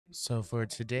So for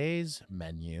today's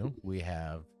menu, we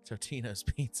have Totino's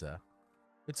Pizza.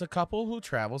 It's a couple who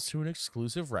travels to an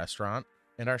exclusive restaurant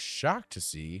and are shocked to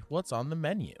see what's on the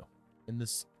menu in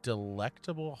this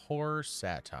delectable horror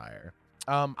satire.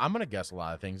 I'm gonna guess a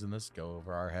lot of things in this, go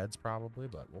over our heads probably,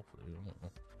 but we'll see.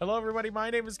 Hello everybody, my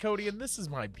name is Cody and this is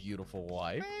my beautiful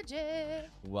wife, Bridget.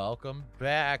 Welcome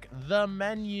back. The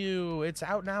Menu. It's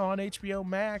out now on HBO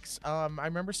Max. I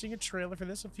remember seeing a trailer for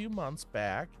this a few months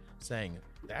back saying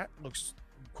that looks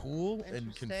cool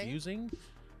and confusing.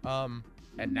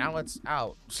 And now it's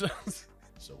out. So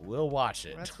we'll watch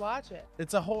it. Let's watch it.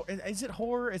 It's a horror. Is it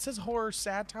horror? It says horror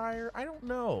satire. I don't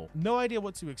know. No idea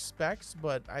what to expect,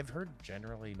 but I've heard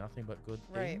generally nothing but good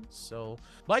things. Right. So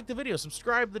like the video,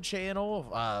 subscribe to the channel.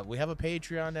 We have a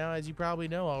Patreon now, as you probably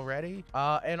know already.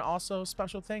 And also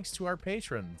special thanks to our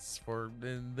patrons for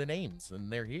the names,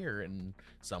 and they're here and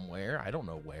somewhere. I don't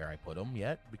know where I put them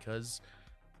yet because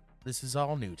this is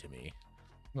all new to me.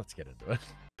 Let's get into it.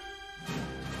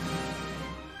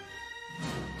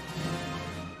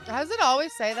 Does it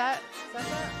always say that? Says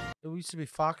that? It used to be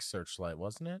Fox Searchlight,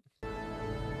 wasn't it?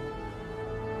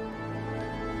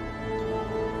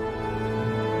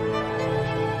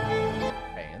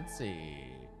 Fancy.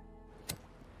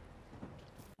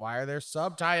 Why are there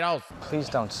subtitles? Please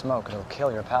don't smoke, it'll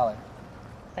kill your palate.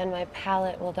 Then my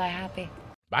palate will die happy.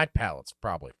 My palate's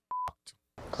probably fucked.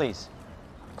 Please.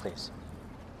 Please.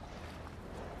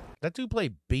 That dude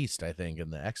played Beast, I think,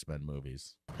 in the X-Men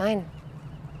movies. Fine.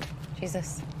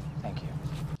 Jesus. Thank you.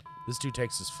 This dude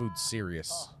takes his food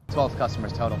serious. 12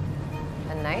 customers total.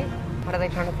 A night? What are they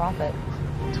trying to profit?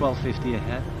 $12.50 a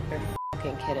head. You're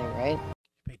fucking kidding, right?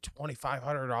 You paid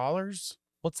 $2,500?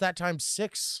 What's that times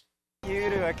 6? You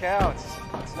to accounts.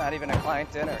 It's not even a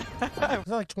client dinner. Is that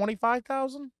like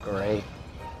 25,000? Great.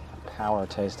 Power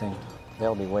tasting.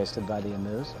 They'll be wasted by the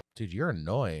amuse. Dude, you're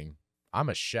annoying. I'm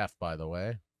a chef, by the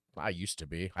way. I used to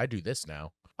be. I do this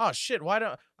now. Oh shit! Why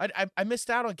don't I missed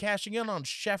out on cashing in on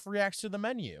Chef Reacts to the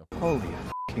Menu. Holy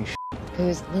f***ing shit.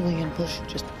 Who's Lillian Bush?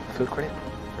 Just food critic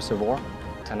for Savor.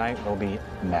 Tonight will be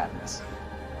madness.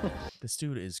 This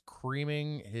dude is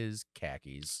creaming his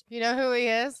khakis. You know who he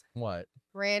is? What?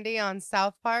 Randy on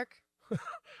South Park.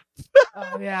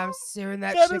 Oh yeah, I'm suing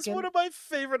that That chicken. is one of my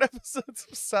favorite episodes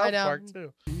of South know. Park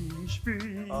too.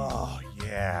 Oh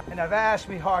yeah. And I've asked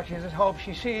me heart, she just hope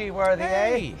she see where the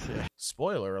Hey!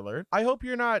 Spoiler alert. I hope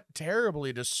you're not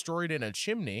terribly destroyed in a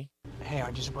chimney. Hey,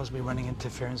 aren't you supposed to be running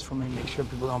interference for me? Make sure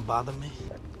people don't bother me?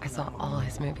 I saw all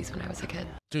his movies when I was a kid.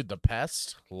 Dude, The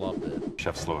Pest, loved it.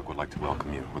 Chef Slowick would like to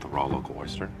welcome you with a raw local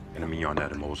oyster and a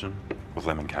mignonette emulsion with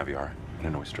lemon caviar and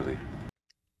an oyster leaf.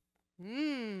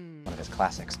 Mmm. One of his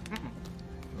classics.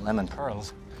 Lemon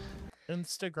pearls.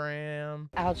 Instagram.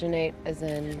 Alginate as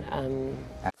in, I'm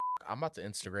about to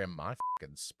Instagram my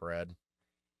fucking spread.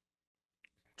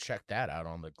 Check that out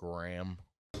on the gram.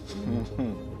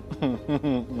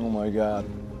 Oh my god.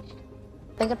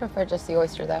 I think I prefer just the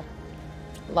oyster though.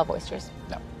 Love oysters.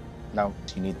 No,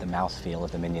 you need the mouthfeel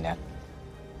of the mignonette.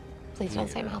 Please don't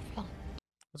say mouthfeel.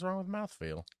 What's wrong with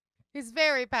mouthfeel? He's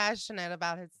very passionate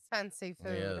about his fancy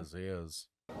food. He is.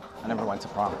 I never went to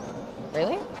prom.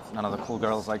 Really? None of the cool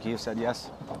girls like you said yes.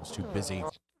 I was too busy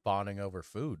fawning over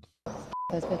food.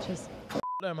 Those bitches.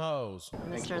 Them hoes.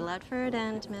 Mr. Ledford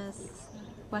and Miss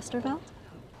Westervelt?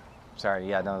 Sorry,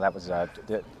 yeah, no, that was,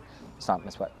 it's not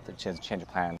Miss What, the change of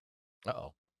plan.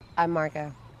 Uh-oh. I'm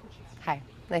Margot. Hi.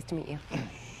 Nice to meet you.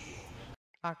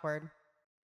 Awkward.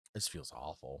 This feels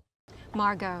awful.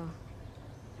 Margot,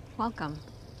 welcome.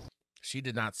 She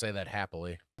did not say that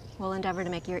happily. We'll endeavor to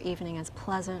make your evening as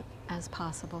pleasant as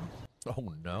possible.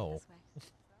 Oh no.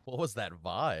 What was that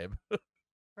vibe?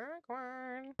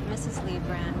 Awkward. Mrs.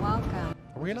 Liebrand, welcome.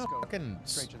 Are we in a fucking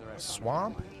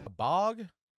swamp? A bog?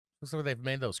 Looks like they've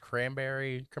made those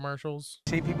cranberry commercials.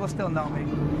 See, people still know me.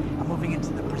 I'm moving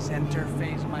into the presenter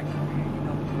phase of my career. You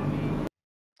know,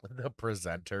 The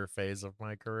presenter phase of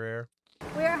my career.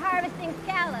 We're harvesting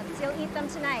scallops. You'll eat them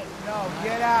tonight. No,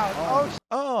 get out.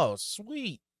 Oh,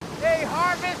 sweet. Hey,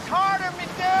 harvest harder, me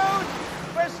dude.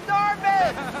 We're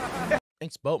starving.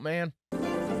 Thanks, boatman.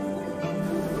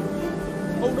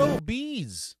 Oh no,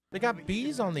 bees. They got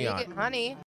bees on the You island. get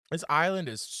honey. This island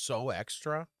is so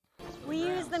extra. We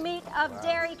use the meat of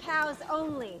dairy cows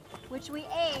only, which we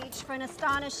age for an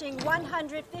astonishing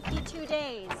 152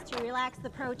 days to relax the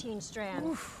protein strands.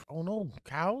 Oof. Oh no,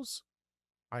 cows?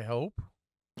 I hope.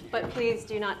 But please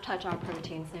do not touch our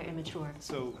proteins, they're immature.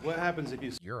 So what happens if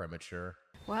you... You're immature.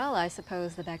 Well, I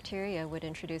suppose the bacteria would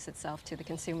introduce itself to the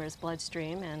consumer's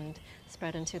bloodstream and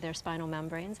spread into their spinal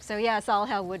membranes. So yes, all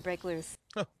hell would break loose.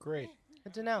 Oh, great.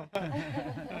 Good to know.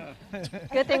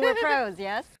 Good thing we're pros,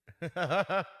 yes?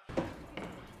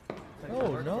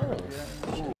 Oh, no.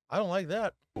 I don't like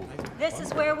that. This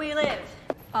is where we live.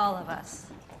 All of us,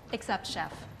 except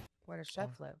Chef. Where does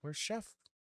Chef live? Where's Chef?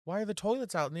 Why are the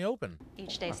toilets out in the open?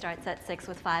 Each day starts at 6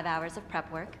 with 5 hours of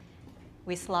prep work.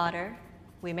 We slaughter,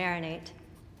 we marinate,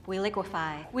 we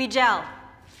liquefy, we gel.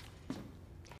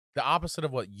 The opposite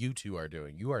of what you two are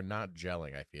doing. You are not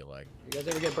gelling, I feel like. You guys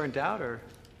ever get burnt out or?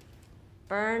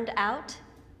 Burned out?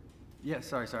 Yeah,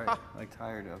 sorry. Like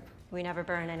tired of. We never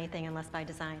burn anything unless by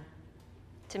design.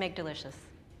 To make delicious.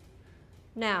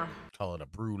 Now, Call it a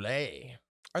brulee.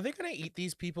 Are they going to eat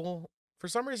these people? For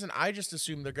some reason, I just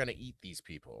assume they're going to eat these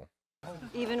people.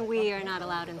 even we are not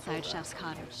allowed inside Chef's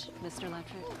cottage, Mr.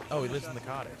 Ledford. Oh, he lives in the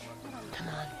cottage. Come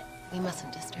on. We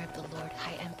mustn't disturb the Lord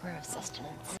High Emperor of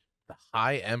Sustenance. The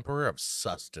High Emperor of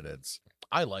Sustenance.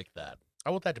 I like that.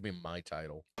 I want that to be my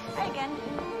title. Hi again.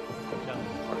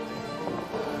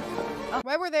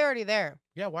 Why were they already there?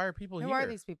 Yeah, why are people Who here? are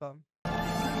these people?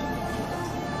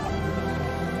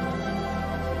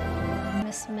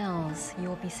 Miss Mills, you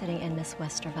will be sitting in Miss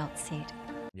Westervelt's seat.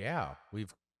 Yeah,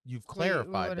 you've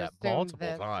clarified would that assume multiple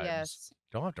that, times. yes.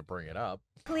 Don't have to bring it up.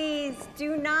 Please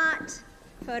do not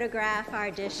photograph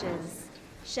our dishes.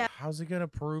 Chef. How's he gonna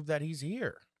prove that he's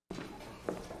here?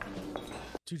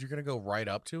 Dude, you're gonna go right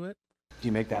up to it? Do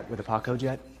you make that with a Paco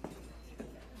jet?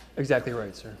 Exactly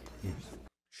right, sir.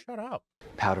 Shut up.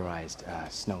 Powderized,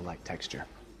 snow-like texture.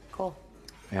 Cool.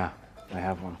 Yeah, I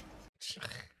have one.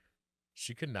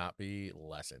 She could not be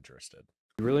less interested.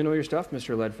 You really know your stuff,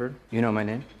 Mr. Ledford. You know my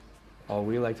name? Oh,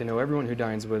 we like to know everyone who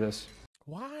dines with us.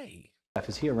 Why?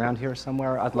 Is he around here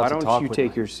somewhere? I'd Why love to talk don't you with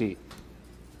take him. your seat?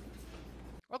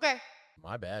 Okay.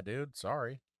 My bad, dude.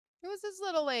 Sorry. Who's this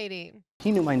little lady?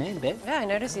 He knew my name, babe. Yeah, I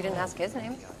noticed you didn't ask his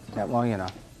name. Yeah, well, you know.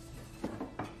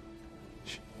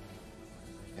 Shh.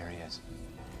 There he is.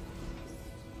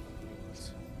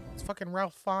 It's fucking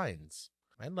Ralph Fiennes.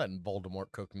 I ain't letting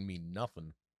Voldemort cooking me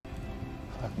nothing.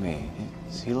 Fuck me.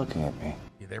 Is he looking at me?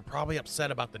 Yeah, they're probably upset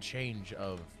about the change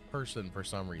of person for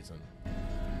some reason.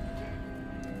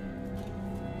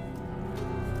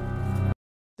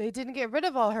 They didn't get rid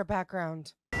of all her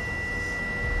background.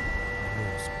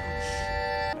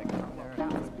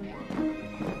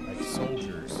 Like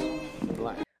soldiers.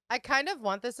 I kind of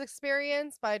want this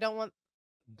experience, but I don't want,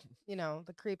 you know,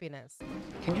 the creepiness.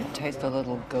 Can you taste the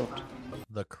little goat?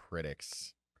 The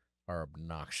critics are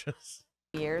obnoxious.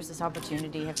 Years, this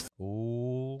opportunity has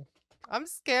Ooh. I'm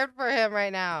scared for him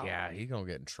right now. Yeah, he gonna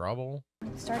get in trouble.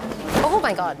 started. Oh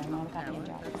my God.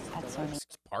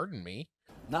 Pardon me.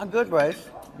 Not good, Bryce.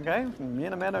 Okay? Me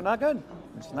and Amanda are not good.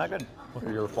 It's not good.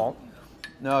 Your fault?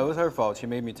 No, it was her fault. She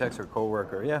made me text her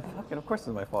coworker. Yeah, fucking, of course it's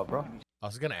my fault, bro. I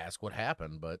was gonna ask what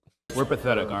happened, but We're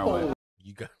pathetic, aren't we?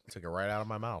 you took it right out of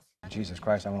my mouth. Jesus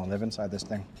Christ, I want to live inside this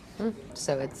thing.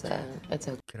 So it's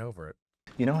okay. Get over it.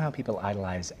 You know how people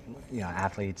idolize,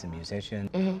 athletes and musicians?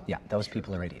 Yeah, those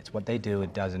people are idiots. What they do,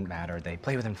 it doesn't matter. They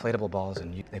play with inflatable balls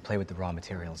and they play with the raw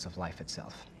materials of life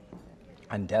itself.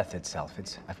 And death itself.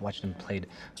 I've watched him play Do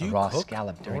a you raw cook?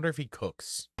 scallop I during... wonder if he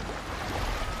cooks.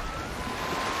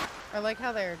 I like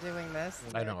how they're doing this.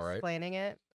 I know, right? Explaining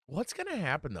it. What's gonna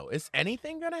happen though? Is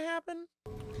anything gonna happen?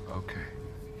 Okay.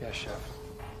 Yeah, chef.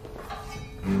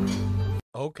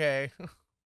 Okay. You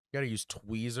gotta use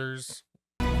tweezers.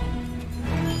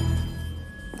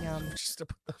 Yum. Just to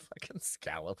put the fucking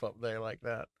scallop up there like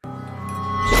that.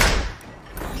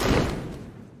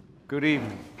 Good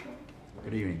evening.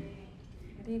 Good evening.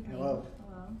 Hello.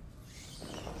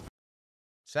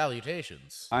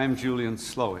 Salutations. I'm Julian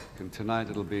Slowick, and tonight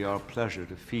it'll be our pleasure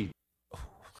to feed.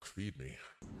 Feed me.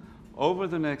 Over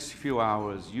the next few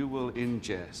hours, you will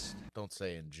ingest Don't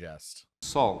say ingest.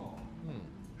 salt,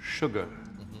 sugar,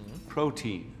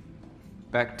 protein,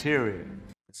 bacteria.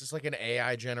 Is this like an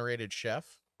AI generated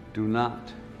chef? Do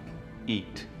not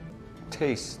eat.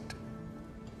 Taste.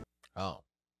 Oh.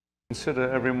 Consider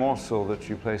every morsel that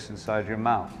you place inside your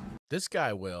mouth. This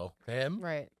guy will. Him?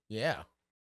 Right. Yeah.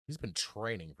 He's been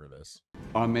training for this.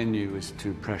 Our menu is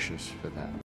too precious for that.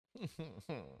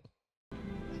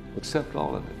 Accept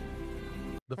all of it.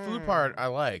 The food part I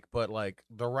like, but like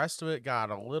the rest of it got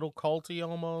a little culty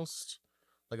almost.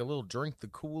 Like a little drink the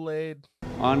Kool-Aid.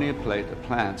 On your plate are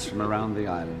plants from around the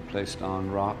island placed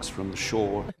on rocks from the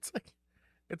shore.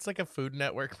 It's like a Food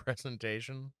Network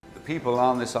presentation. The people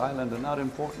on this island are not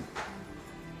important.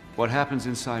 What happens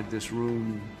inside this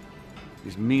room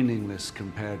is meaningless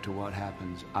compared to what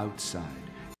happens outside.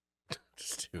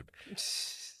 Dude.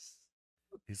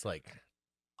 He's like...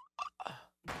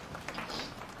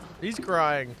 He's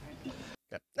crying.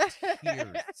 Got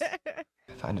tears.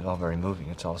 I find it all very moving.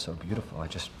 It's all so beautiful.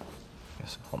 It's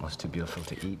almost too beautiful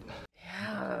to eat.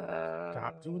 Yeah.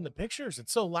 Stop doing the pictures.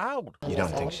 It's so loud. You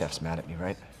don't think Chef's mad at me,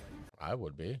 right? I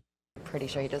would be. Pretty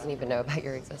sure he doesn't even know about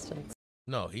your existence.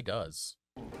 No, he does.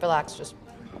 Relax, just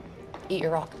eat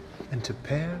your rock. And to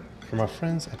pair from our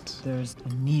friends at... There's a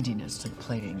neediness to the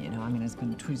plating, you know? I mean, it's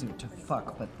been too easy to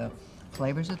fuck, but the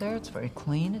flavors are there. It's very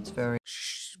clean. It's very...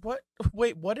 What?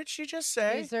 Wait, what did she just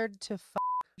say? Wizard to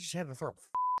She just had to throw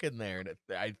f in there, and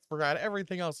I forgot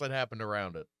everything else that happened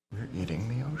around it. We're eating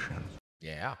the ocean.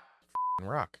 Yeah,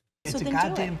 rock. It's a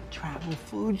goddamn travel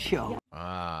food show.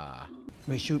 Ah.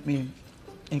 They shoot me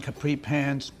in capri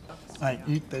pants. I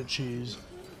eat the cheese.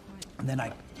 And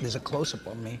then there's a close-up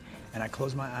of me, and I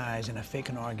close my eyes and I fake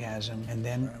an orgasm, and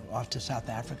then off to South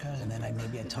Africa, and then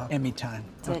maybe I talk Emmy time.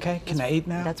 Okay, can I eat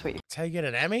now? That's what That's how you get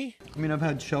an Emmy? I mean, I've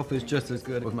had shellfish just as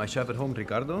good with my chef at home,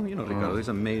 Ricardo. You know Ricardo, he's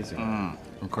amazing.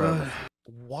 Incredible.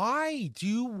 Why do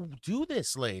you do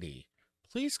this, lady?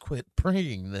 Please quit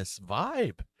bringing this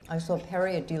vibe. I saw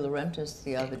Perry at De Laurentiis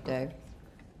the other day.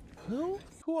 Who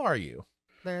are you?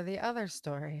 They're the other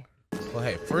story. Well,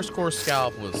 hey, first course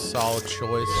scallop was a solid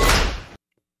choice.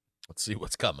 Let's see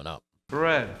what's coming up.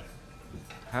 Bread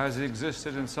has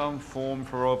existed in some form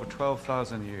for over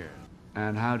 12,000 years.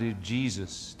 And how did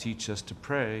Jesus teach us to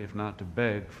pray, if not to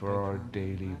beg for our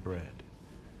daily bread?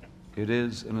 It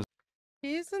is an...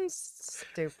 He's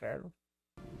stupid.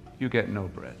 You get no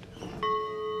bread.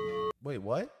 Wait,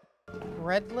 what?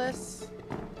 Breadless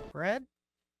bread?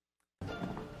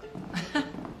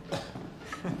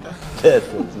 This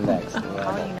is next.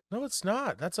 No, it's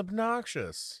not. That's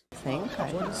obnoxious. Think?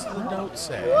 What does the note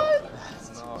say?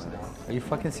 Are you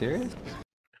fucking serious?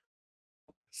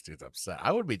 This dude's upset.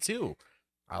 I would be too.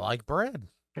 I like bread.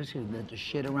 The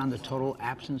shit around the total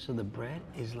absence of the bread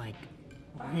is like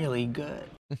really good.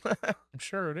 I'm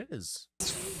sure it is.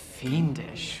 It's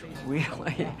fiendish,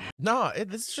 really. No,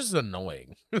 this is just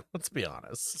annoying. Let's be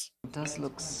honest. It does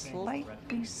look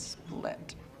slightly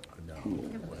split. No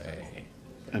way.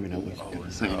 I mean, I wasn't going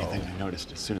to say anything. I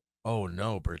noticed as soon as... Oh,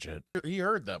 no, Bridget. He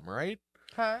heard them, right?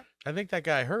 Huh? I think that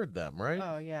guy heard them, right?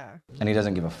 Oh, yeah. And he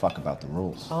doesn't give a fuck about the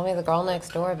rules. Call me the girl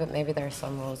next door, but maybe there are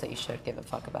some rules that you should give a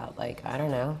fuck about. Like, I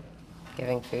don't know,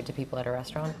 giving food to people at a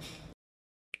restaurant.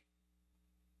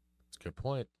 That's a good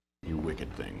point. You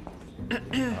wicked thing.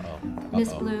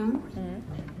 Miss Bloom,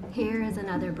 here is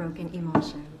another broken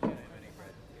emulsion.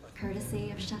 Courtesy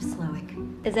of Chef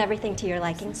Slowick. Is everything to your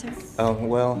liking, sir? Oh,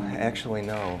 well, actually,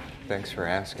 no. Thanks for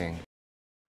asking.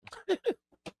 Could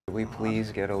we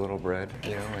please get a little bread,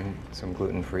 you know, and some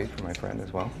gluten-free for my friend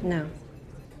as well? No.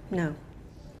 No.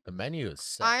 The menu is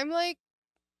set. I'm like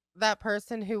that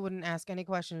person who wouldn't ask any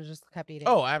questions, just kept eating.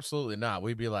 Oh, absolutely not.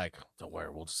 We'd be like, don't worry,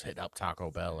 we'll just hit up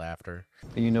Taco Bell after.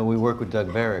 You know, we work with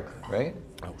Doug Barrick, right?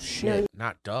 Oh, shit.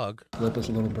 Not Doug. Flip us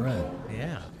a little bread.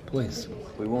 Yeah. Please.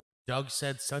 We won't. Doug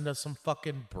said, send us some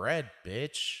fucking bread,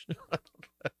 bitch.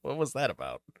 What was that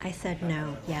about? I said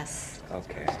no, yes.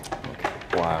 Okay.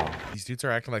 Wow. These dudes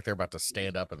are acting like they're about to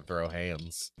stand up and throw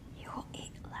hands. You will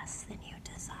eat less than you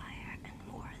desire and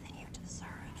more than you deserve.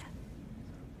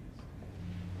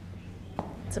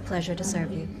 It's a pleasure to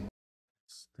serve you.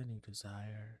 Less than you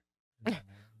desire.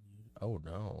 Oh,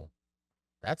 no.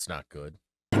 That's not good.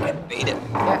 Beat it.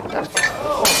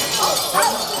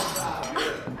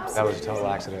 That was a total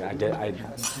accident.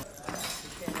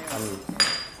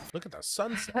 Look at the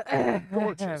sunset.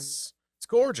 Gorgeous. It's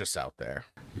gorgeous out there.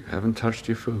 You haven't touched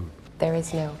your food. There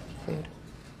is no food.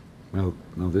 Well,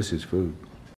 no, this is food.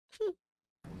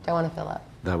 Don't want to fill up.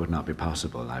 That would not be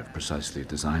possible. I've precisely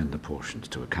designed the portions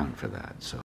to account for that,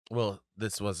 so... Well,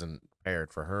 this wasn't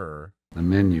prepared for her. The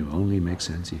menu only makes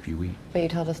sense if you eat. But you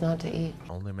told us not to eat.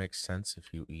 Only makes sense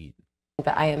if you eat.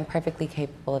 But I am perfectly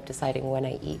capable of deciding when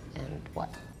I eat and what.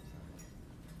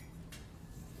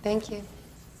 Thank you.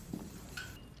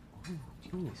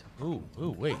 Ooh,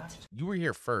 wait. You were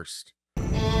here first.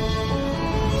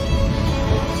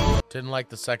 Didn't like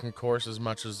the second course as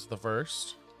much as the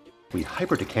first? We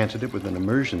hyper-decanted it with an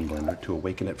immersion blender to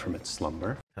awaken it from its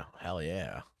slumber. Oh, hell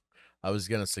yeah. I was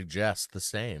going to suggest the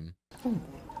same.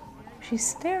 She's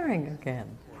staring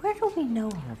again. Where do we know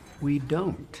her? We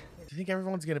don't. Do you think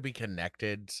everyone's going to be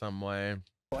connected some way?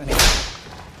 God,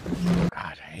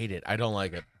 I hate it. I don't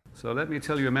like it. So let me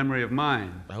tell you a memory of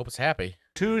mine. I hope it's happy.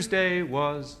 Tuesday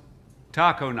was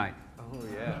taco night. Oh,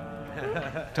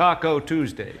 yeah. Taco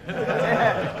Tuesday.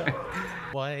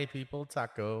 White people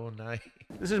taco night.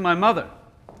 This is my mother.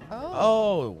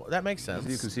 Oh, that makes sense.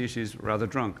 As you can see, she's rather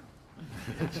drunk.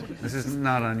 This is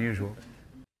not unusual.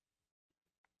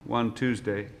 One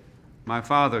Tuesday, my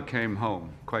father came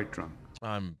home quite drunk.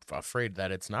 I'm afraid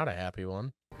that it's not a happy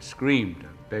one. I screamed,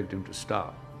 begged him to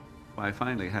stop. I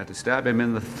finally had to stab him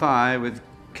in the thigh with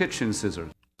kitchen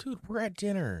scissors. Dude, we're at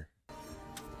dinner.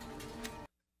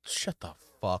 Shut the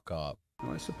fuck up.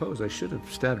 Well, I suppose I should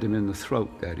have stabbed him in the throat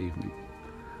that evening.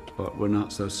 But we're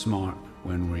not so smart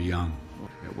when we're young.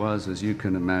 It was, as you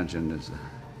can imagine, as a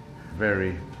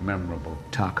very memorable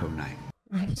taco night.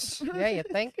 Yeah, you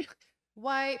think?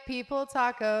 White people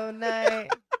taco night.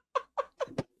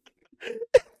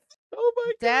 Oh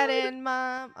my Dad God. and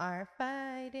Mom are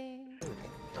fighting.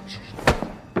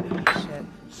 Shit.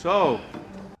 So,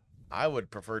 I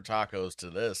would prefer tacos to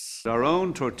this. our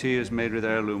own tortillas made with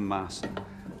heirloom masa,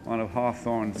 one of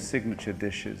Hawthorne's signature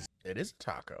dishes. It is a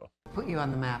taco. Put you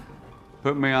on the map.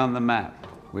 Put me on the map.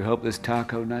 We hope this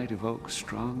taco night evokes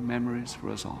strong memories for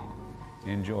us all.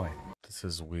 Enjoy. This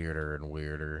is weirder and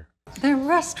weirder. They're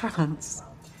restaurants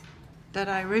that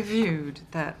I reviewed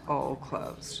that all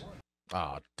closed.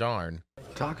 Aw, darn.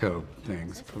 Taco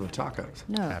things for the tacos.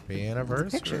 No. Happy anniversary.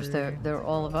 Pictures, they're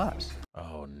all of us.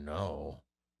 Oh no.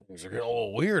 Things are getting a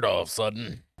little weird all of a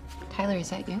sudden. Tyler, is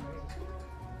that you?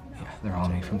 Yeah, they're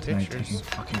on me from tonight Pictures taking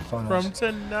fucking photos. From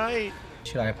tonight.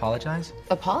 Should I apologize?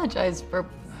 Apologize for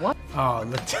what? Oh,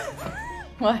 look.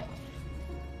 What?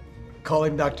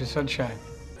 Calling Dr. Sunshine.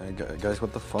 Hey, guys,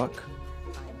 what the fuck?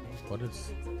 What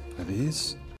is... Are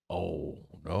these? Oh,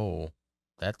 no.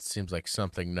 That seems like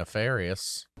something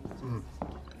nefarious.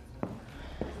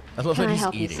 I love Can that I he's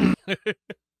help you, eating.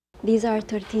 These are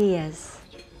tortillas.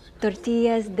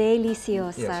 Tortillas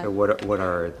deliciosas. Yeah, so what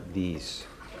are these?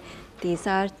 These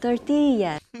are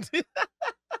tortillas.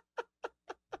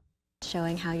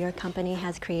 Showing how your company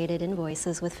has created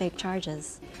invoices with fake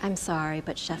charges. I'm sorry,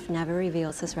 but Chef never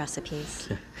reveals his recipes.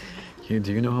 Do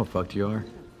you know how fucked you are?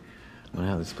 I'm gonna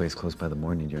have this place closed by the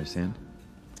morning, do you understand?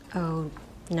 Oh,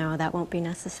 no, that won't be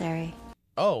necessary.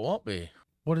 Oh, won't be.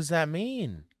 What does that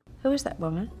mean? Who is that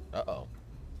woman? Uh-oh.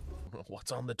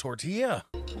 What's on the tortilla?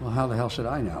 Well, how the hell should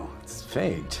I know? It's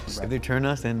faked. If they turn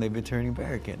us, then they've been turning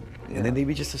back in. And then they'd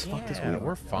be just as fucked as we are.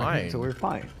 We're fine. So we're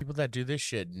fine. People that do this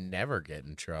shit never get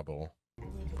in trouble.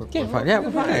 We're fine. Yeah,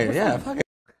 we're fine. Yeah, fuck it.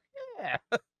 Yeah.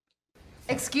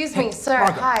 Excuse me, sir.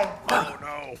 Hi. Oh,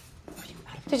 no.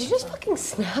 Did you just fucking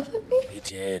snap at me? He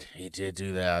did. He did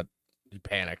do that. He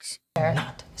panics.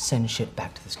 Not send shit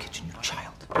back to this kitchen, you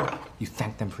child. You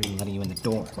thank them for even letting you in the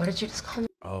door. What did you just call me?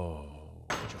 Oh.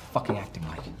 What you're fucking acting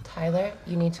like. Tyler,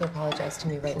 you need to apologize to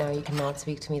me right now. You cannot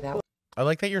speak to me that way. I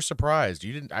like that you're surprised.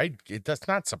 You didn't. That's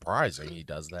not surprising. He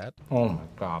does that. Oh my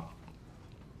God.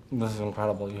 This is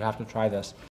incredible. You have to try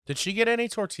this. Did she get any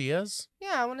tortillas?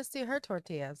 Yeah, I want to see her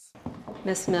tortillas.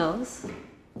 Miss Mills,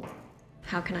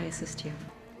 how can I assist you?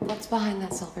 What's behind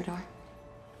that silver door?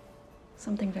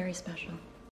 Something very special. What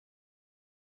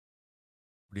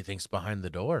do you think's behind the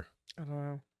door? I don't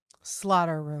know.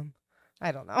 Slaughter room.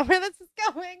 I don't know where this is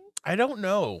going. I don't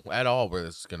know at all where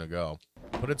this is gonna go,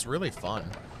 but it's really fun.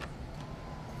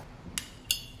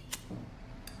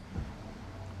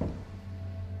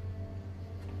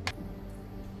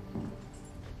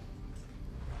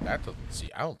 That doesn't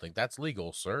see. I don't think that's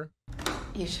legal, sir.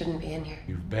 You shouldn't be in here.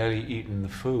 You've barely eaten the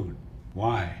food.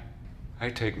 Why?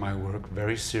 I take my work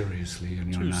very seriously,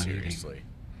 and you're Too not seriously. eating.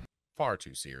 Far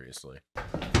too seriously.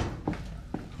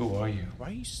 Who are you? Why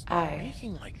are you I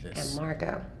speaking like this? am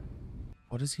Margot.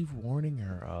 What is he warning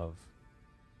her of?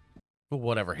 Well,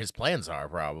 whatever his plans are,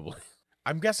 probably.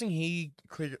 I'm guessing he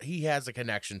has a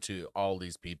connection to all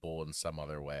these people in some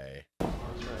other way.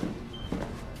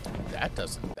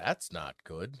 That's not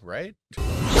good, right?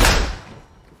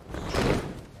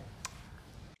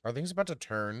 Are things about to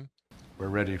turn? We're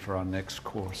ready for our next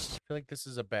course. I feel like this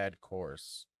is a bad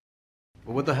course.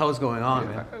 Well, what the hell is going on,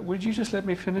 man? Would you just let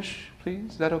me finish,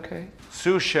 please? Is that okay?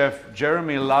 Sous Chef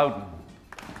Jeremy Loudon.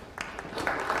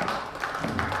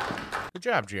 Good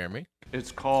job, Jeremy.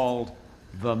 It's called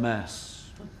The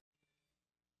Mess.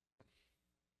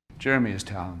 Jeremy is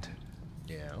talented.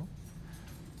 Yeah.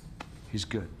 He's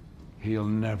good. He'll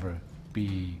never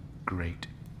be great.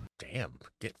 Damn.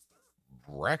 Get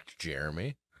wrecked,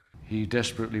 Jeremy. He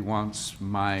desperately wants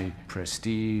my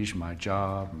prestige, my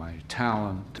job, my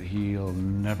talent. He'll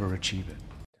never achieve it.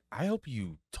 I hope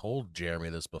you told Jeremy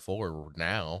this before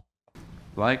now.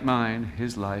 Like mine,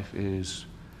 his life is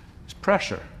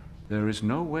pressure. There is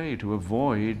no way to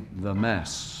avoid the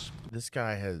mess. This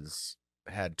guy has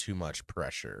had too much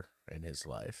pressure in his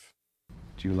life.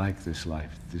 Do you like this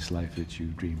life that you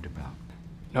dreamed about?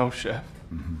 No, Chef.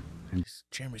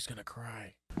 Jeremy's gonna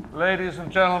cry. Ladies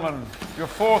and gentlemen, your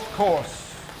fourth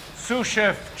course, Sous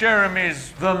Chef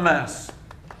Jeremy's The Mess.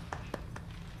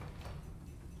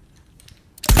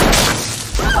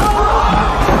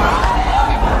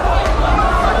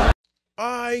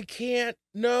 I can't.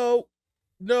 No.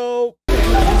 No. What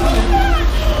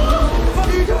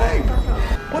are you doing?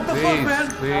 What the Please, fuck, man?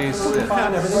 please, Everything's sit.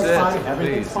 fine, everything's Sit, fine,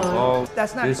 everything's please. fine. All-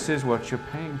 That's not- This is what you're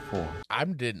paying for. I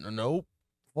didn't know.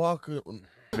 Fuck.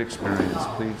 Experience,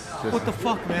 please. Just What the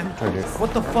fuck, man? Curtis.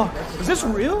 What the fuck? Is this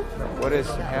real? What is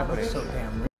happening? So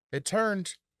damn real. It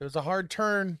turned. It was a hard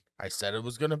turn. I said it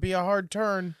was going to be a hard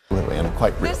turn. Literally, I'm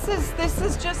quite real. This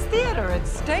is just theater.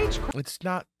 It's stage. It's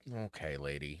not. Okay,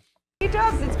 lady. He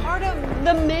does. It's part of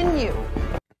the menu.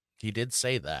 He did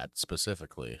say that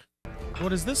specifically.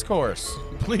 What is this course?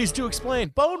 Please do explain.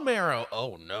 Bone marrow.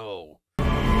 Oh, no.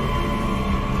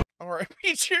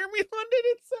 R.I.P. Jeremy London,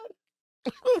 it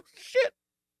said. Oh, shit.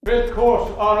 Fifth course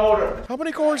on order. How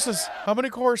many courses? How many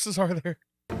courses are there?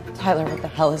 Tyler, what the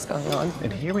hell is going on?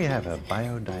 And here we have a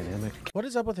biodynamic. What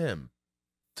is up with him?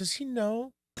 Does he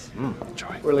know?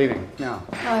 Joy. We're leaving. No.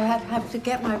 I have to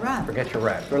get my wrap. Forget your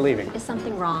rat. We're leaving. Is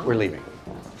something wrong? We're leaving.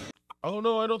 Oh,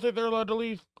 no, I don't think they're allowed to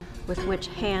leave. With which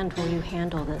hand will you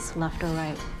handle this, left or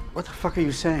right? What the fuck are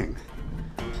you saying?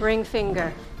 Ring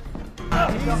finger.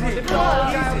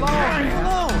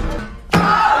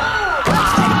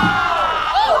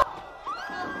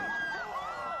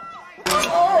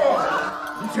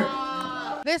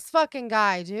 This fucking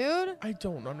guy, dude. I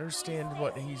don't understand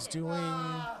what he's doing.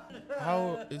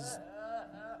 How is...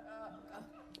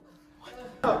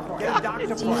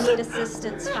 Do you need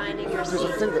assistance finding your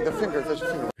seat? The finger, there's a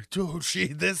finger.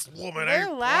 Dude, this woman They're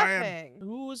ain't laughing. lying.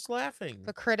 Who was laughing?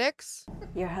 The critics.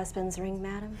 Your husband's ring,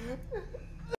 madam?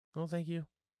 Oh, thank you.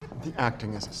 The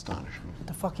acting is astonishing. What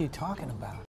the fuck are you talking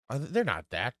about? They're not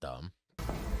that dumb.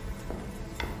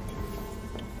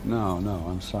 No,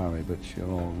 I'm sorry, but you're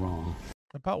all wrong.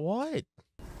 About what?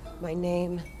 My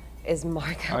name is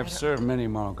Marco. I've served many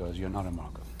Margos. You're not a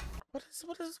Margo. What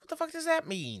the fuck does that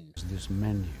mean? This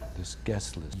menu, this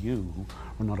guest list, you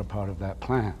were not a part of that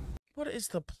plan. What is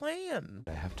the plan?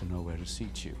 I have to know where to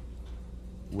seat you.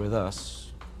 With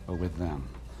us or with them.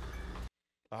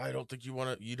 I don't think you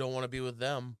don't want to be with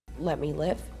them. Let me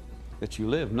live. That you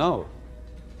live? No.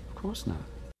 Of course not.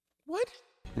 What?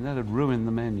 And that'd ruin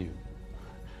the menu.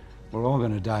 We're all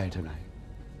gonna die tonight.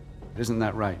 Isn't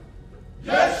that right?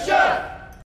 Yes,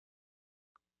 chef!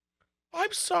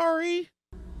 I'm sorry.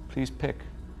 Please pick.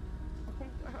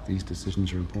 These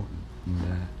decisions are important.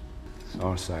 And it's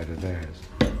our side or theirs.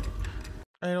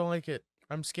 I don't like it.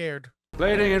 I'm scared.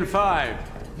 Plating in 5.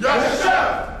 Yes,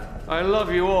 chef! I love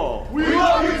you all. We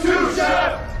love you too,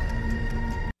 chef!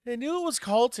 I knew it was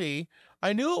culty.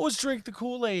 I knew it was drink the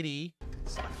Kool-Lady.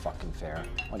 It's not fucking fair.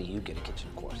 Why do you get a kitchen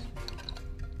course?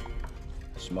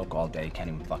 Smoke all day, can't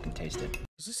even fucking taste it.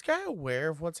 Is this guy aware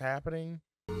of what's happening?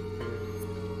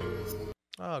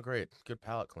 Oh, great. Good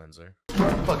palate cleanser.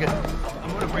 Fuck it. I'm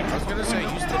gonna break. I was gonna say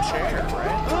use the chair,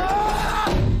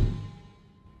 right?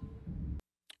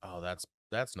 Oh,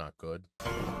 that's not good.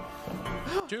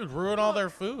 Dude, ruin all their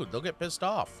food. They'll get pissed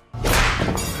off.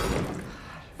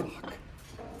 Fuck.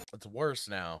 It's worse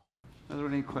now. Are there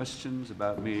any questions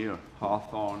about me or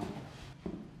Hawthorne?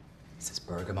 Is this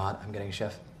bergamot I'm getting,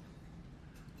 chef?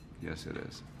 Yes, it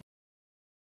is.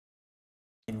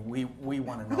 And we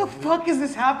want to know. What the fuck is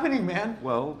this happening, man?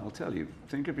 Well, I'll tell you.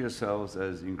 Think of yourselves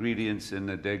as ingredients in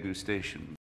a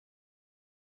degustation.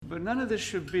 But none of this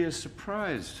should be a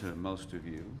surprise to most of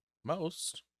you.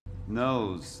 Most?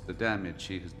 Knows the damage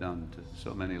she has done to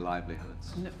so many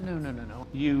livelihoods. No.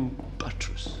 You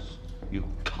buttress. You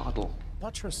coddle.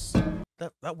 Buttress.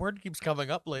 That word keeps coming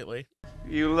up lately.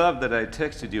 You love that I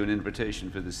texted you an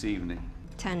invitation for this evening.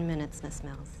 10 minutes, Miss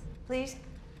Mills. Please?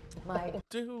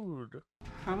 Dude.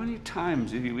 How many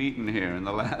times have you eaten here in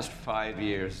the last 5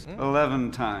 years?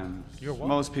 11 times. You're what?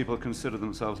 Most people consider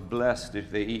themselves blessed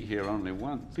if they eat here only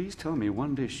once. Please tell me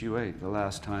one dish you ate the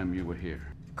last time you were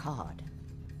here. Cod.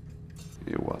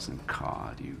 It wasn't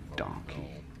cod, you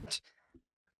donkey.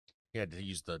 He had to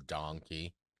use the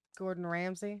donkey. Gordon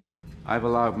Ramsay. I've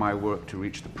allowed my work to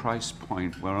reach the price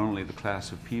point where only the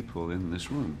class of people in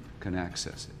this room can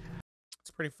access it.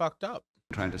 It's pretty fucked up.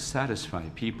 I'm trying to satisfy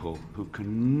people who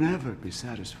can never be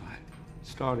satisfied.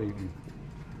 Starting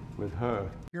with her.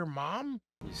 Your mom?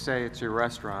 You say it's your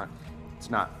restaurant. It's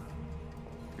not.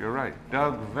 You're right.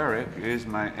 Doug Verrick is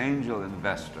my angel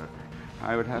investor.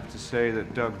 I would have to say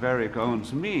that Doug Verrick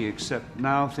owns me, except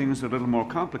now things are a little more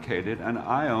complicated, and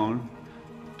I own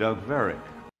Doug Verrick.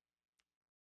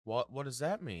 What does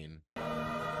that mean?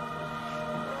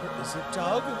 Is it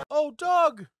Doug? Oh,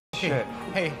 Doug! Shit.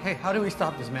 Hey, how do we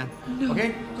stop this, man? No.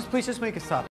 Okay? Please just make it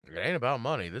stop. It ain't about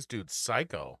money. This dude's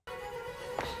psycho.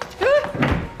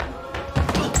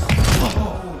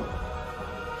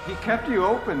 He kept you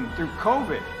open through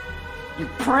COVID. You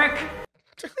prick!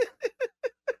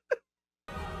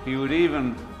 He would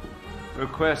even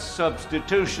requests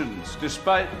substitutions,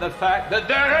 despite the fact that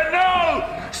there are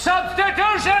no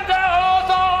substitutions at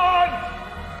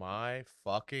Hawthorne! My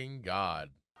fucking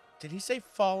God. Did he say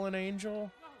fallen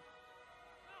angel?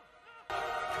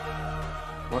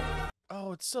 What?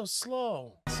 Oh, it's so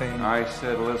slow. I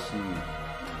said listen.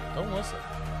 Don't listen.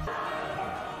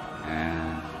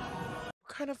 And What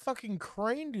kind of fucking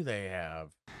crane do they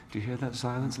have? do you hear that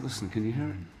silence? Listen, can you hear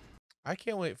it? I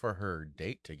can't wait for her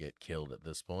date to get killed at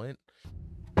this point.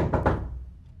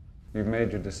 You've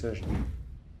made your decision.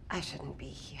 I shouldn't be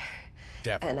here.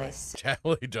 Definitely.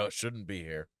 Definitely shouldn't be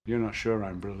here. You're not sure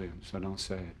I'm brilliant, so don't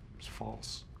say it. It's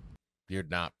false. You're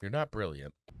not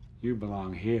brilliant. You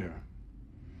belong here.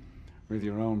 With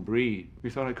your own breed. You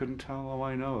thought I couldn't tell? Oh,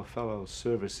 I know a fellow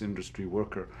service industry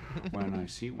worker when I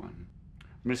see one.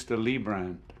 Mr.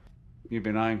 Lebrand. You've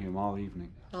been eyeing him all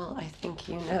evening. Well, I think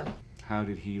you know. How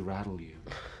did he rattle you?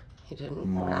 He didn't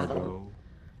Margot. rattle.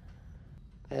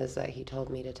 Is that he told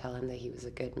me to tell him that he was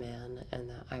a good man and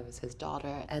that I was his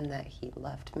daughter and that he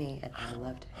loved me and I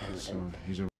loved him. So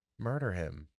he's a... Murder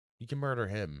him. You can murder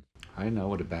him. I know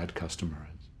what a bad customer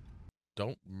is.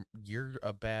 You're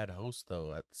a bad host,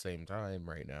 though, at the same time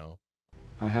right now.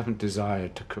 I haven't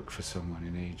desired to cook for someone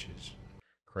in ages.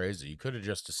 Crazy. You could have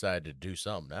just decided to do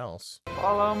something else.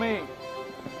 Follow me.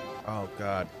 Oh,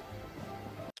 God.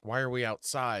 Why are we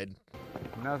outside?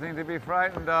 Nothing to be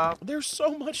frightened of. There's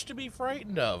so much to be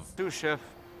frightened of. Sous Chef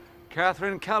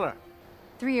Catherine Keller.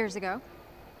 3 years ago,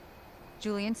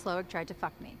 Julian Slowick tried to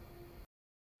fuck me.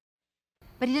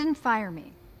 But he didn't fire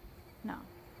me. No.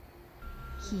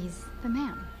 He's the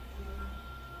man.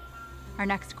 Our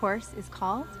next course is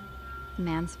called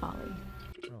Man's Folly.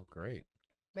 Oh, great.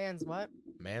 Man's what?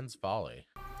 Man's Folly.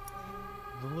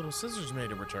 The little scissors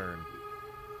made a return.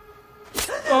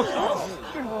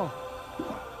 Oh.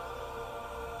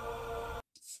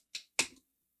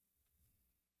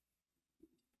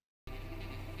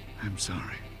 I'm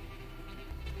sorry.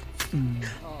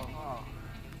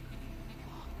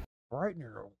 Right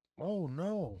near. Oh,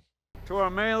 no. To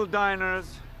our male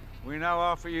diners, we now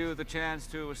offer you the chance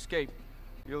to escape.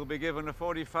 You'll be given a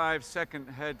 45-second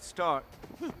head start.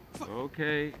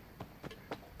 Okay.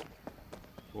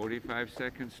 45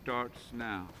 seconds starts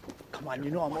now. Come on, you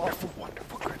know I'm awful.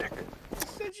 Wonderful critic.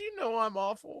 Said you know I'm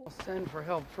awful. I'll send for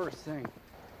help first thing.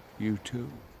 You too.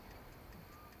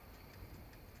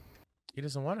 He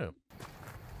doesn't want to.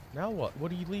 Now what?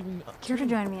 What are you leaving? Care to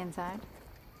join me inside?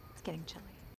 It's getting chilly.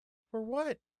 For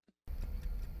what?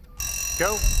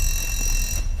 Go.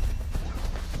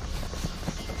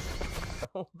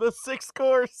 Oh, the 6th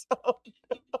course. Oh,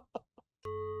 no.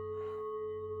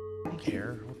 I don't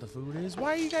care what the food is.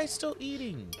 Why are you guys still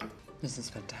eating? This is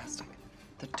fantastic.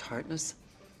 The tartness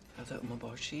of the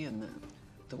umeboshi and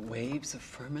the waves of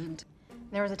ferment.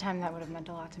 There was a time that would have meant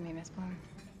a lot to me, Miss Bloom.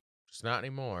 Just not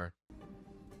anymore.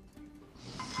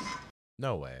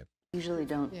 No way. Usually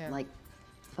don't like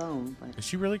foam, but... Is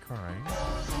she really crying?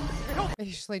 I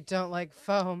usually don't like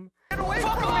foam.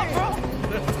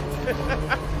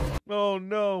 Oh,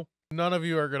 no. None of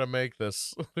you are going to make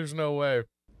this. There's no way.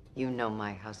 You know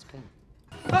my husband.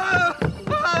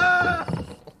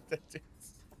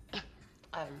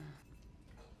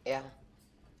 Yeah.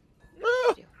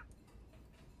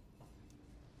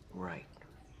 Right.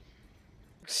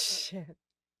 Shit.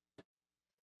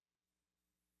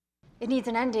 It needs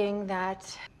an ending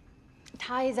that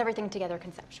ties everything together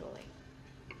conceptually.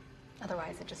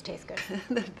 Otherwise, it just tastes good.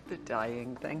 the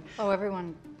dying thing. Oh,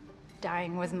 everyone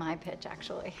dying was my pitch,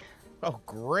 actually. Oh,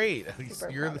 great. At least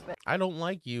Super you're proud the... of it. I don't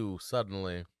like you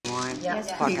suddenly. Wine.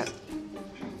 Yes, Bucket.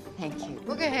 Thank you.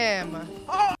 Look at him.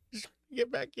 Oh,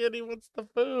 get back in. He wants the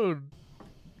food.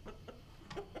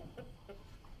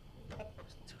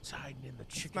 Dude's hiding in the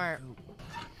chicken coop.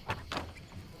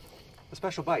 A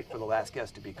special bite for the last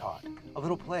guest to be caught. A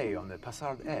little play on the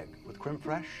passard egg with creme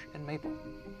fraiche and maple.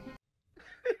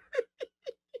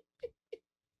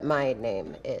 My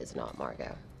name is not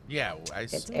Margot. Yeah, I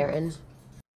It's assumed. Erin.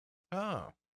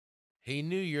 Oh. He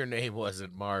knew your name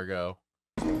wasn't Margot.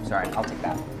 Sorry, I'll take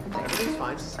that. Everything's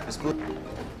fine. Miss Blue.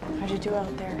 How'd you do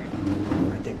out there?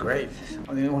 I did great.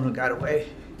 I'm the only one who got away.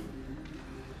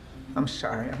 I'm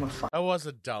sorry, I'm a fuck. That was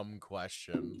a dumb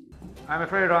question. I'm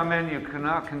afraid our menu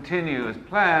cannot continue as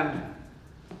planned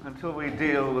until we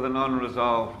deal with an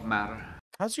unresolved matter.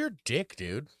 How's your dick,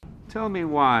 dude? Tell me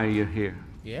why you're here.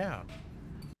 Yeah.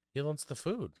 He wants the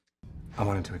food. I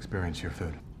wanted to experience your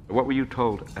food. What were you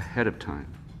told ahead of time?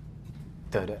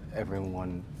 That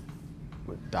everyone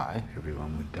would die.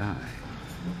 Everyone would die.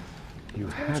 You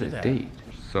told had you a that. date.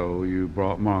 So you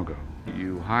brought Margot.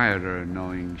 You hired her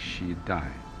knowing she'd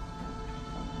die.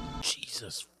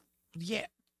 Jesus. Yeah.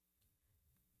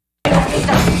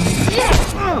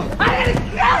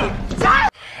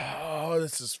 Oh,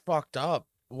 this is fucked up.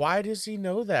 Why does he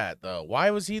know that, though? Why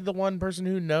was he the one person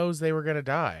who knows they were gonna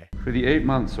die? For the 8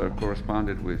 months I've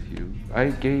corresponded with you, I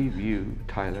gave you,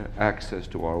 Tyler, access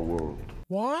to our world.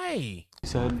 Why?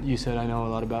 You said I know a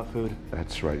lot about food.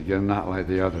 That's right. You're not like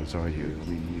the others, are you? I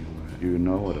mean, you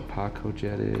know what a Paco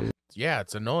jet is? Yeah,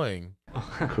 it's annoying.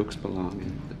 Cooks belong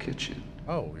in the kitchen.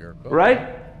 Oh, you're a cook.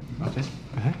 Right?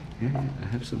 Yeah, I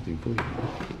have something for you.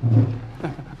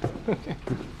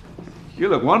 You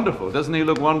look wonderful. Doesn't he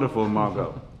look wonderful,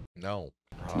 Margot? No.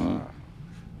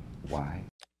 Why?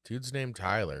 Dude's named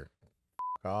Tyler.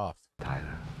 F off.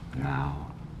 Tyler,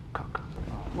 now cook.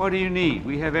 What do you need?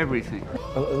 We have everything.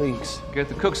 Leeks. Get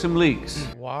the cook some leeks.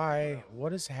 Why?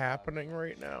 What is happening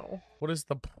right now? What is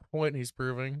the point he's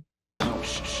proving?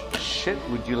 Shit?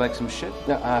 Would you like some shit?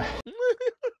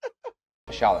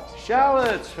 Shallots.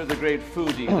 Shallots for the great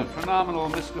foodie, the phenomenal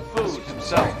Mr. Food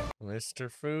himself. Mr.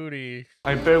 Foodie.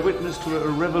 I bear witness to a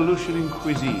revolution in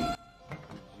cuisine.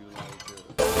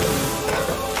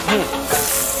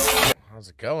 How's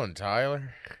it going,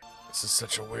 Tyler? This is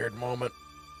such a weird moment.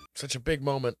 Such a big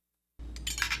moment.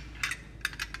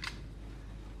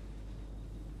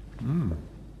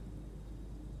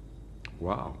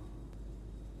 Wow.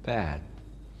 Bad.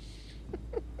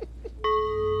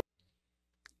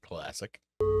 Classic.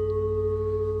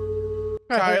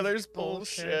 Tyler's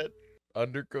bullshit.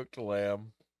 Undercooked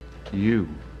lamb. You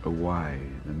are why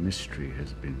the mystery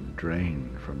has been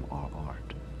drained from our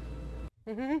art.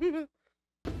 What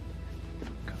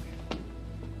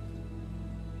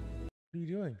are you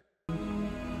doing?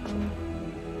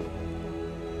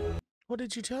 What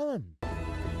did you tell him?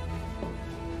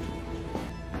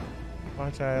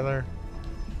 Bye, Tyler.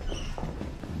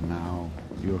 Now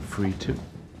you're free too.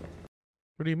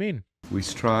 What do you mean? We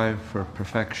strive for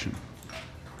perfection,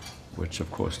 which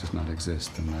of course does not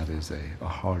exist, and that is a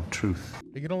hard truth.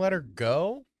 Are you gonna let her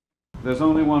go? There's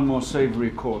only one more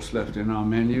savory course left in our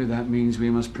menu. That means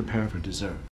we must prepare for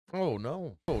dessert. Oh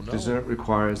no. Oh no. Dessert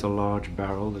requires a large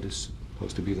barrel that is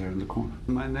supposed to be there in the corner.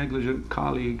 My negligent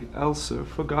colleague Elsa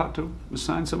forgot to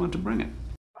assign someone to bring it.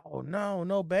 Oh no,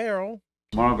 no barrel.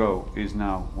 Margot is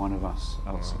now one of us,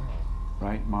 Elsa.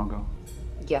 Right, Margot?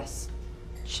 Yes,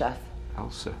 chef.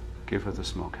 Elsa, give her the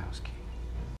smokehouse key.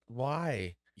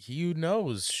 Why? He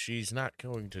knows she's not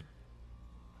going to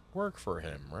work for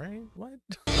him, right? What?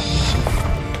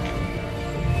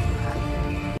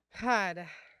 God.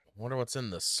 Wonder what's in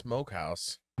the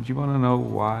smokehouse. Do you want to know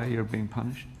why you're being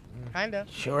punished? Kinda.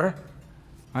 Sure.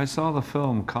 I saw the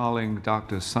film Calling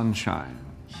Dr. Sunshine.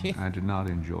 I did not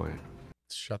enjoy it.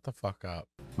 Shut the fuck up.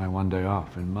 My one day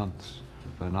off in months.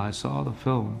 But I saw the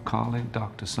film Calling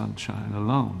Dr. Sunshine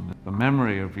alone. The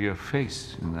memory of your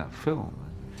face in that film.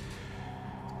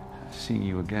 Seeing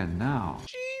you again now.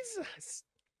 Jesus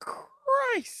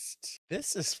Christ.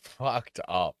 This is fucked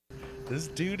up. This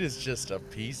dude is just a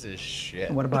piece of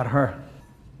shit. What about her?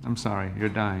 I'm sorry, you're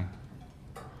dying.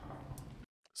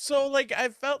 So, like, I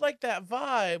felt like that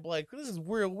vibe, like, this is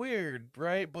real weird,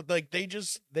 right? But, like, they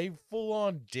full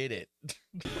on did it.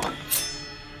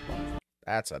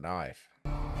 That's a knife.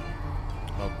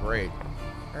 Oh, great.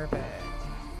 Perfect.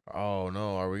 Oh,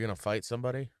 no. Are we going to fight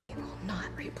somebody? You will not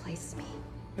replace me.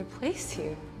 Replace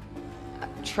you?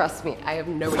 Trust me, I have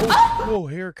no idea. Oh,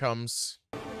 here it comes.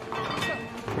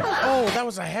 Oh, that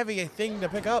was a heavy thing to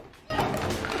pick up.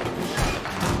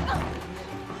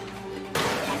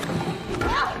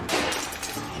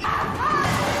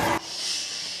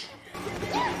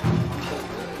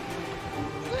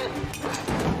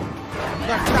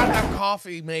 Not a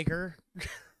coffee maker.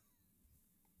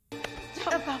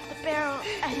 About the barrel,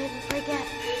 I didn't forget.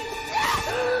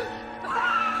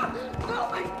 Oh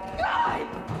my God!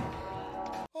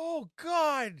 Oh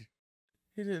God!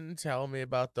 He didn't tell me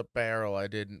about the barrel. I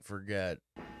didn't forget.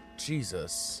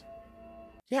 Jesus.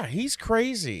 Yeah, he's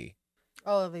crazy.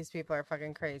 All of these people are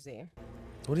fucking crazy.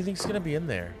 What do you think's gonna be in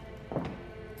there?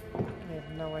 I have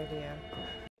no idea.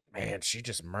 Man, she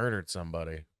just murdered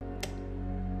somebody.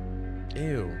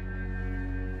 Ew.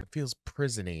 It feels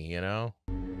prisony, you know?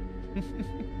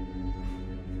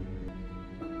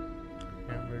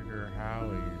 Hamburger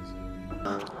Howie's.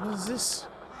 What is this?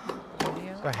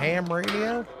 A ham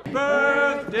radio?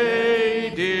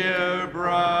 Birthday, dear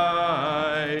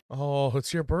bride. Oh,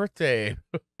 it's your birthday.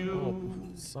 Oh,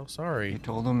 so sorry. You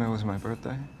told him it was my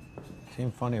birthday?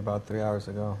 Seemed funny about 3 hours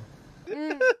ago.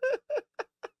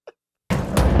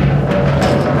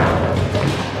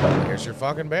 Here's your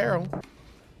fucking barrel.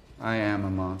 I am a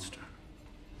monster.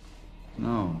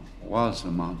 No, was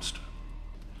a monster.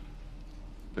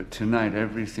 But tonight,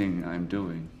 everything I'm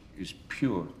doing is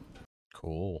pure.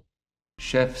 Cool.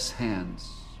 Chef's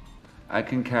hands. I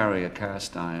can carry a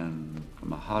cast iron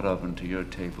from a hot oven to your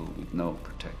table with no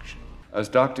protection. As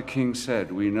Dr. King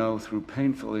said, we know through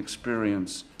painful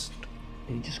experience.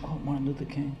 Did he just quote Martin Luther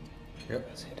King? Yep.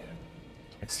 Yes, he did.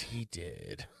 Yes, he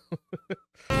did.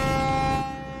 All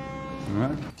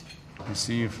right. I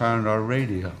see you found our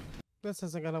radio. This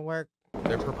isn't gonna work.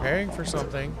 They're preparing for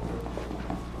something.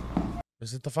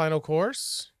 Is it the final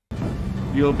course?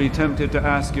 You'll be tempted to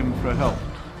ask him for help,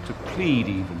 to plead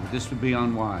even. This would be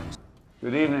unwise.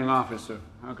 Good evening, officer.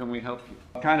 How can we help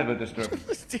you? Kind of a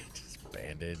disturbance. Just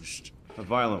bandaged. A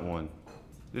violent one.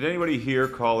 Did anybody here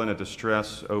call in a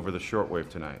distress over the shortwave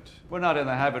tonight? We're not in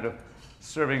the habit of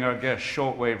serving our guests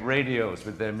shortwave radios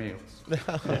with their meals.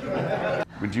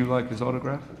 Would you like his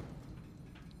autograph?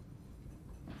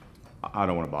 I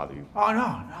don't want to bother you. Oh,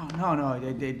 no.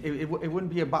 It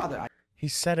wouldn't be a bother.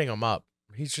 He's setting him up.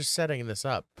 He's just setting this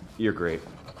up. You're great.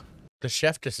 The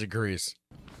chef disagrees.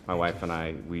 My wife and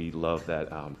I, we love that.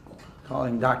 Call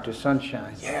him Dr.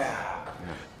 Sunshine. Yeah.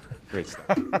 Great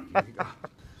stuff. Here you go.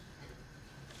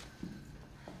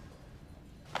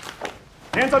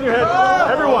 Hands on your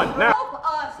head. Everyone, now. Help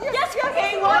us. Yes,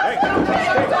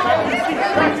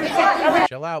 Hey,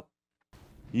 chill out.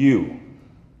 You,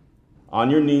 on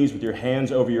your knees with your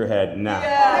hands over your head now.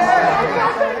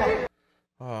 Yeah.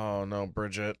 Oh, no,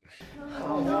 Bridget.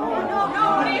 No, what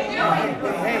are you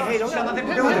doing? Hey, don't have nothing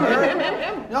to do with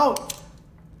it. No.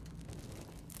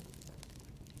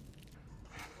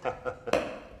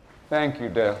 Thank you,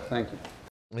 Dale. Thank you.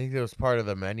 I think it was part of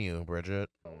the menu, Bridget.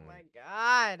 Oh my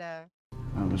god.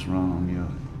 I was wrong.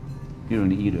 You're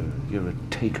an eater. You're a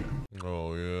taker.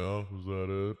 Oh, yeah? Was that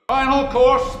it? Final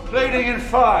course, plating in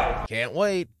 5. Can't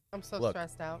wait. I'm so Look,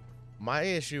 stressed out. My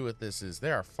issue with this is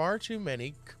there are far too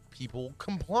many people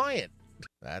compliant.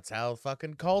 That's how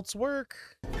fucking cults work.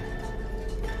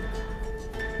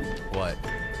 What?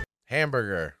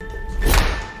 Hamburger.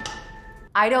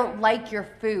 I don't like your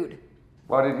food.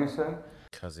 What did you say?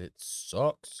 Because it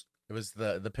sucks. It was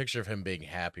the picture of him being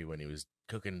happy when he was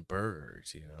cooking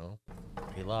burgers, you know?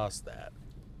 He lost that.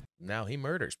 Now he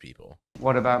murders people.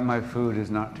 What about my food is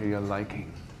not to your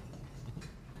liking?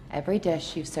 Every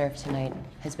dish you've served tonight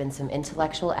has been some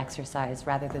intellectual exercise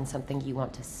rather than something you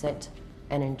want to sit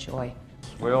and enjoy.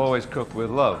 We always cook with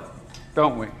love,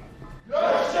 don't we?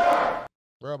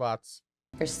 Robots.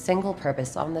 Your single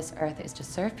purpose on this earth is to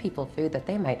serve people food that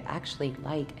they might actually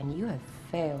like, and you have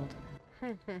failed.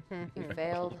 You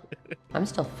failed. I'm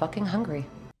still fucking hungry.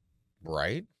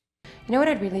 Right? You know what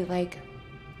I'd really like?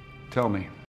 Tell me.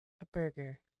 A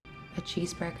burger. A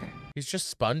cheeseburger. He's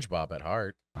just SpongeBob at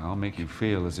heart. I'll make you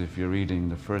feel as if you're eating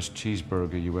the first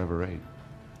cheeseburger you ever ate.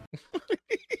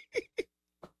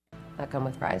 That come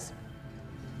with fries?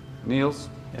 Niels?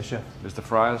 Yes, chef. Is the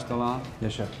fryer still on?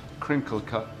 Yes, chef. Crinkle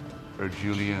cut or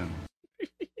julienne?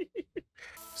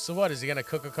 So what, is he gonna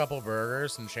cook a couple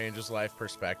burgers and change his life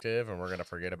perspective and we're gonna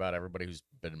forget about everybody who's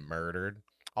been murdered?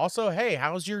 Also, hey,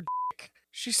 how's your dick?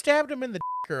 She stabbed him in the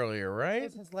dick earlier, right?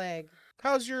 It's his leg.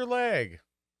 How's your leg?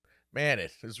 Man,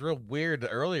 it was real weird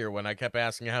earlier when I kept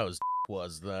asking how his dick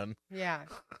was then. Yeah.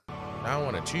 I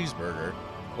want a cheeseburger,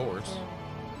 of course.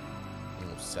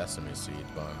 Oh, sesame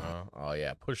seed bun, huh? Oh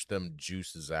yeah, push them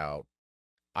juices out.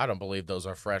 I don't believe those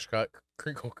are fresh cut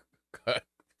crinkle cut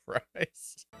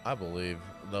fries. I believe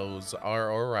those are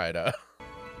Orida.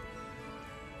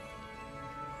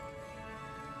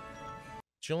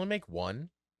 Did you only make one?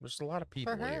 There's a lot of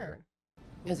people here.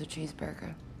 It's a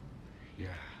cheeseburger. Yeah.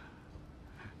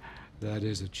 That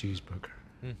is a cheeseburger.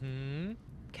 Mm-hmm.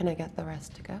 Can I get the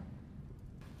rest to go?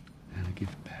 And a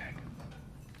gift bag.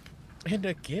 And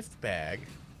a gift bag?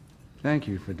 Thank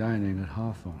you for dining at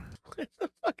Hawthorne. What the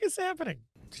fuck is happening?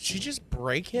 Did she just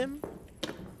break him?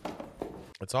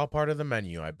 It's all part of the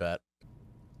menu, I bet.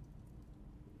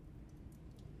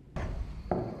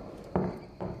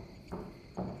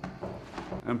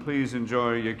 And please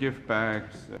enjoy your gift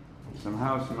bags. Some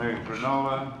house-made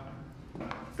granola,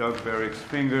 Doug Berrick's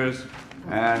fingers,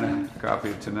 and a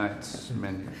copy of tonight's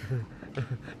menu.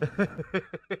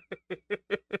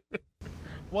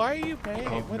 Why are you paying?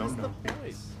 Oh, What is the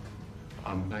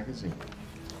point? Magazine.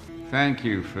 Thank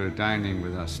you for dining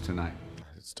with us tonight.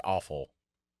 It's awful.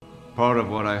 Part of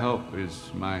what I hope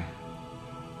is my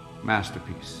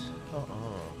masterpiece.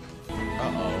 Uh-oh.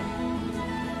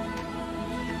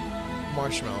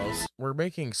 Marshmallows. We're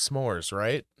making s'mores,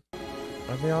 right?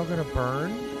 Are they all gonna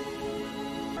burn?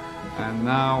 And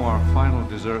now our final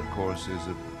dessert course is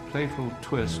a playful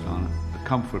twist on a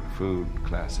comfort food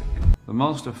classic. The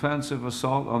most offensive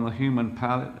assault on the human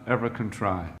palate ever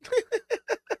contrived.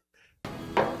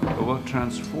 But what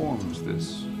transforms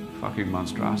this fucking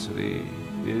monstrosity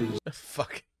is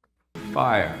fuck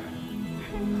fire.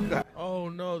 Oh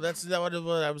no, that's not what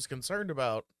I was concerned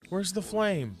about. Where's the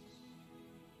flame?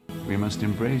 We must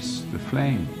embrace the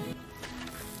flame.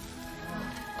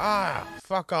 Ah,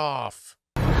 fuck off.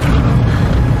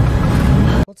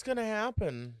 What's gonna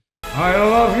happen? I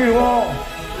love you all.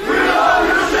 We love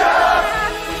you, Chef!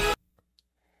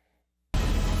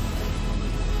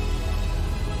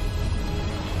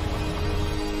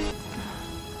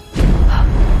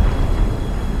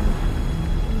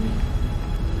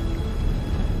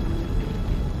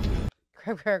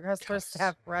 Customer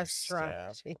staff restaurant.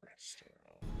 Jeez.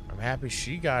 I'm happy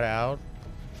she got out.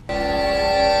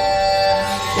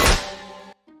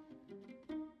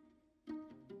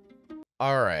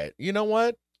 All right. You know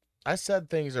what? I said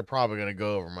things are probably going to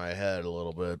go over my head a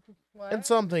little bit. What? And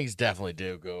some things definitely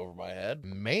do go over my head.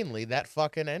 Mainly that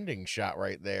fucking ending shot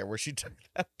right there where she took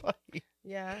that bite.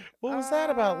 Yeah. What was that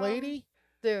about, lady?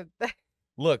 Dude.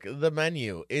 Look, the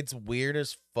menu. It's weird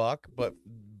as fuck, but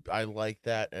I like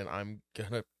that, and I'm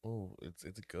gonna. Oh, it's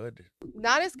good.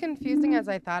 Not as confusing as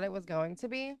I thought it was going to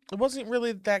be. It wasn't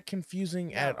really that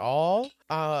confusing at all.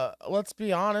 Let's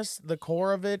be honest. The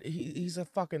core of it, he's a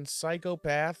fucking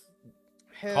psychopath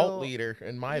cult leader,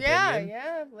 in my opinion.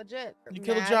 Yeah, legit. You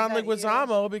killed Mad John that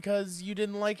Leguizamo because you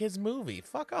didn't like his movie.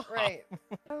 Fuck off. Right.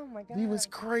 Oh my god. He was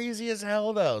crazy as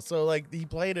hell though. So like he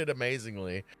played it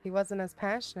amazingly. He wasn't as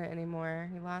passionate anymore.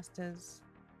 He lost his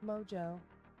mojo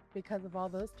because of all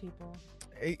those people.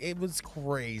 It was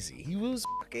crazy. He was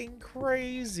fucking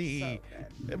crazy.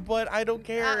 So but I don't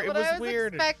care. It was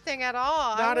weird. Expecting at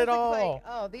all. Not at all. Like,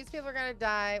 oh, these people are gonna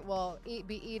die. Well,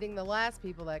 be eating the last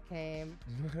people that came.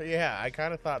 Yeah, I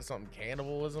kind of thought something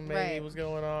cannibalism maybe was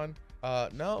going on.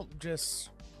 No, just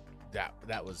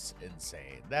that was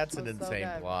insane. That's an insane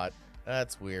plot.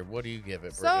 That's weird. What do you give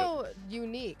it, Bridget? So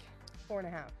unique.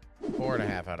 4.5.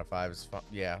 4.5 out of 5 is fun.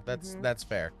 Yeah, that's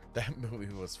fair. That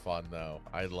movie was fun though.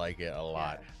 I like it a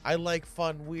lot. Yeah. I like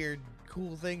fun, weird,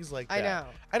 cool things like that. I know.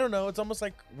 I don't know. It's almost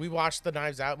like we watched the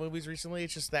Knives Out movies recently.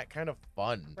 It's just that kind of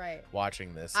fun. Right.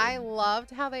 Watching this. I loved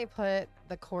how they put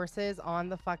the courses on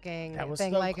the fucking that was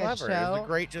thing so like clever. a show. It was a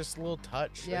great, just little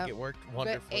touch. Yep. Like it worked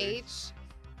wonderfully. The H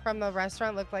from the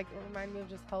restaurant looked like, it reminded me of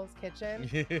just Hell's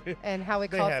Kitchen. And how we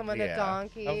called someone a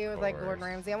donkey. It was like Gordon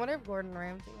Ramsay. I wonder if Gordon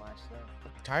Ramsay watched it.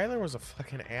 Tyler was a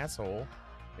fucking asshole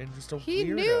and just a weirdo. He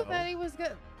knew that he was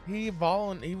good. He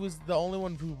was the only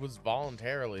one who was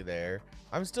voluntarily there.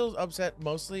 I'm still upset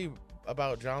mostly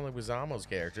about John Leguizamo's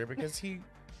character because he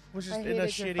was just in a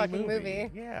shitty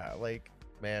movie. Yeah, like,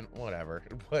 man, whatever.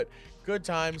 But good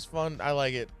times, fun. I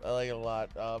like it. I like it a lot.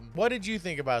 What did you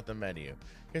think about the menu?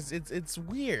 Because it's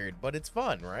weird, but it's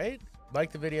fun, right?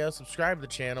 Like the video, subscribe to the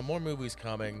channel. More movies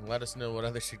coming. Let us know what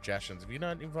other suggestions. If you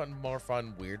not even more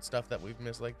fun, weird stuff that we've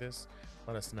missed like this,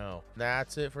 let us know.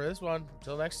 That's it for this one.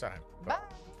 Until next time. Bye.